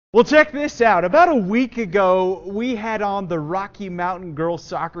Well, check this out. About a week ago, we had on the Rocky Mountain girls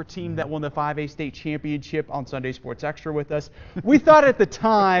soccer team that won the 5A state championship on Sunday Sports Extra with us. We thought at the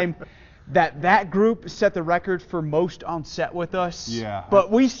time that group set the record for most on set with us. Yeah. But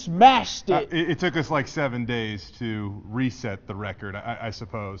we smashed it. It took us like 7 days to reset the record, I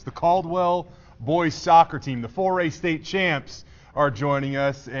suppose. The Caldwell boys soccer team, the 4A state champs, are joining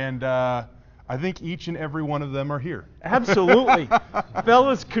us, and I think each and every one of them are here. Absolutely.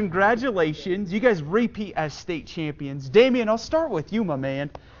 Fellas, congratulations. You guys repeat as state champions. Damien, I'll start with you, my man.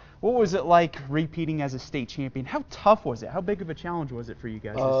 What was it like repeating as a state champion? How tough was it? How big of a challenge was it for you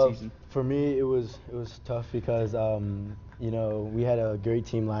guys this season? For me, it was tough because we had a great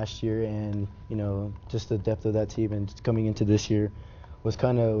team last year, and just the depth of that team and coming into this year was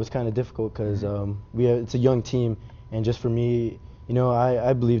kind of difficult because it's a young team, and just for me,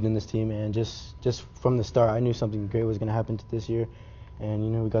 I believed in this team, and just from the start, I knew something great was going to happen this year,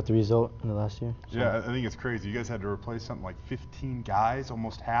 and we got the result in the last year. So. Yeah, I think it's crazy. You guys had to replace something like 15 guys,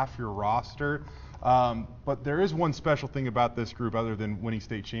 almost half your roster. But there is one special thing about this group other than winning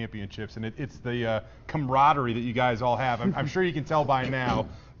state championships, and it's the camaraderie that you guys all have. I'm sure you can tell by now.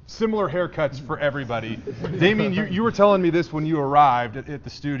 Similar haircuts for everybody. Damien, you were telling me this when you arrived at the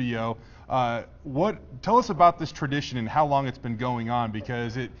studio. Tell us about this tradition and how long it's been going on,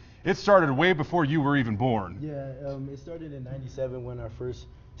 because it started way before you were even born. Yeah, it started in '97 when our first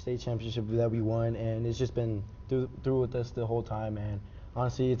state championship that we won, and it's just been through with us the whole time. And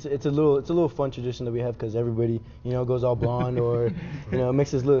honestly, it's a little fun tradition that we have because everybody goes all blonde or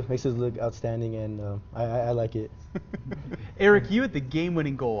makes us look outstanding, and I like it. Eric, you had the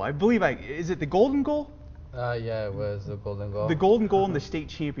game-winning goal. I believe is it the golden goal? Yeah, it was the golden goal. The golden goal in the state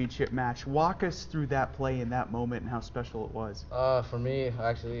championship match. Walk us through that play in that moment and how special it was. For me,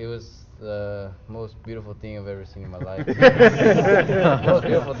 actually, it was the most beautiful thing I've ever seen in my life. The most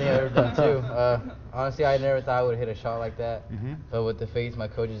beautiful thing I've ever done, too. Honestly, I never thought I would hit a shot like that. But with the faith my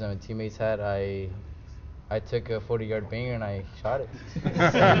coaches and my teammates had, I took a 40-yard banger and I shot it.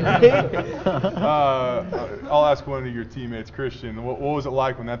 I'll ask one of your teammates, Christian. What was it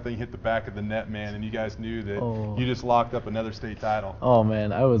like when that thing hit the back of the net, man, and you guys knew that you just locked up another state title? Oh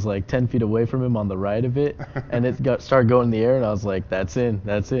man, I was like 10 feet away from him on the right of it, and it started going in the air, and I was like, "That's in,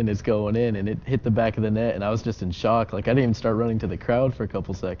 it's going in," and it hit the back of the net, and I was just in shock. Like I didn't even start running to the crowd for a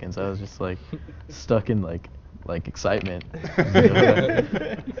couple seconds. I was just like stuck in like excitement.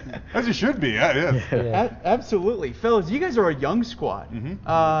 As you should be, yeah. Absolutely. Fellas, you guys are a young squad.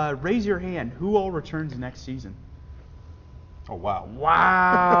 Raise your hand. Who all returns next season? Oh, wow.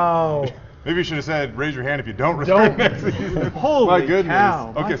 Wow. Maybe you should have said, raise your hand if you don't return next season. Holy My goodness.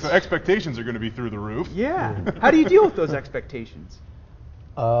 cow. Okay, so expectations are going to be through the roof. Yeah. How do you deal with those expectations?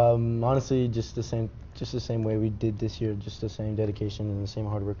 Honestly, just the same way we did this year, just the same dedication and the same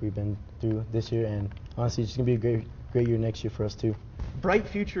hard work we've been through this year, and honestly, it's just gonna be a great year next year for us too. Bright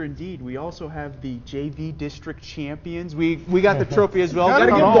future indeed. We also have the JV district champions. We got the trophy as well. Gotta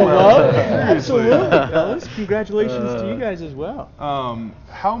give them the love. Absolutely, fellas. Congratulations to you guys as well.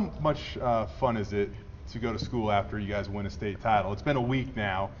 How much fun is it to go to school after you guys win a state title? It's been a week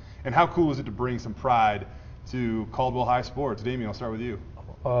now, and how cool is it to bring some pride to Caldwell High sports? Damien, I'll start with you.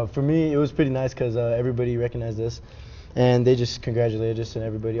 For me, it was pretty nice because everybody recognized us, and they just congratulated us and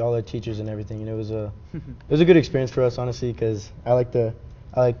everybody, all our teachers and everything. It was a good experience for us, honestly, because I like the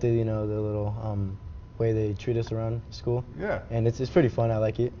the little way they treat us around school. Yeah. And it's pretty fun. I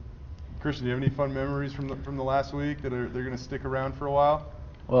like it. Christian, do you have any fun memories from the last week that they're going to stick around for a while?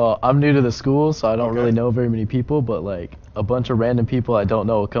 Well, I'm new to the school, so I don't really know very many people, but like a bunch of random people I don't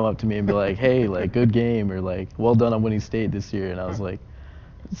know will come up to me and be like, "Hey, like good game," or like, "Well done on winning state this year," and I was like,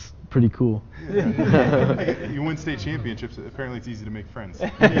 it's pretty cool. You win state championships, apparently it's easy to make friends.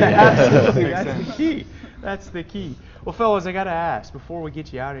 Absolutely, that's the key. That's the key. Well, fellas, I gotta ask, before we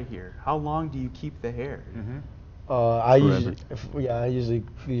get you out of here, how long do you keep the hair? I usually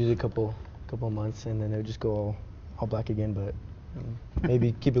a couple months, and then it would just go all black again, but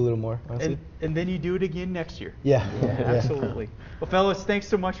maybe keep it a little more, honestly. And then you do it again next year. Yeah. Absolutely. Well, fellas, thanks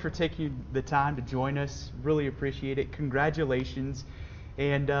so much for taking the time to join us. Really appreciate it. Congratulations.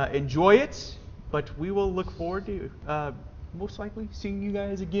 And enjoy it, but we will look forward to most likely seeing you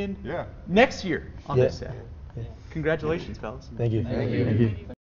guys again next year on this set. Congratulations, fellas. Thank you. Thank you.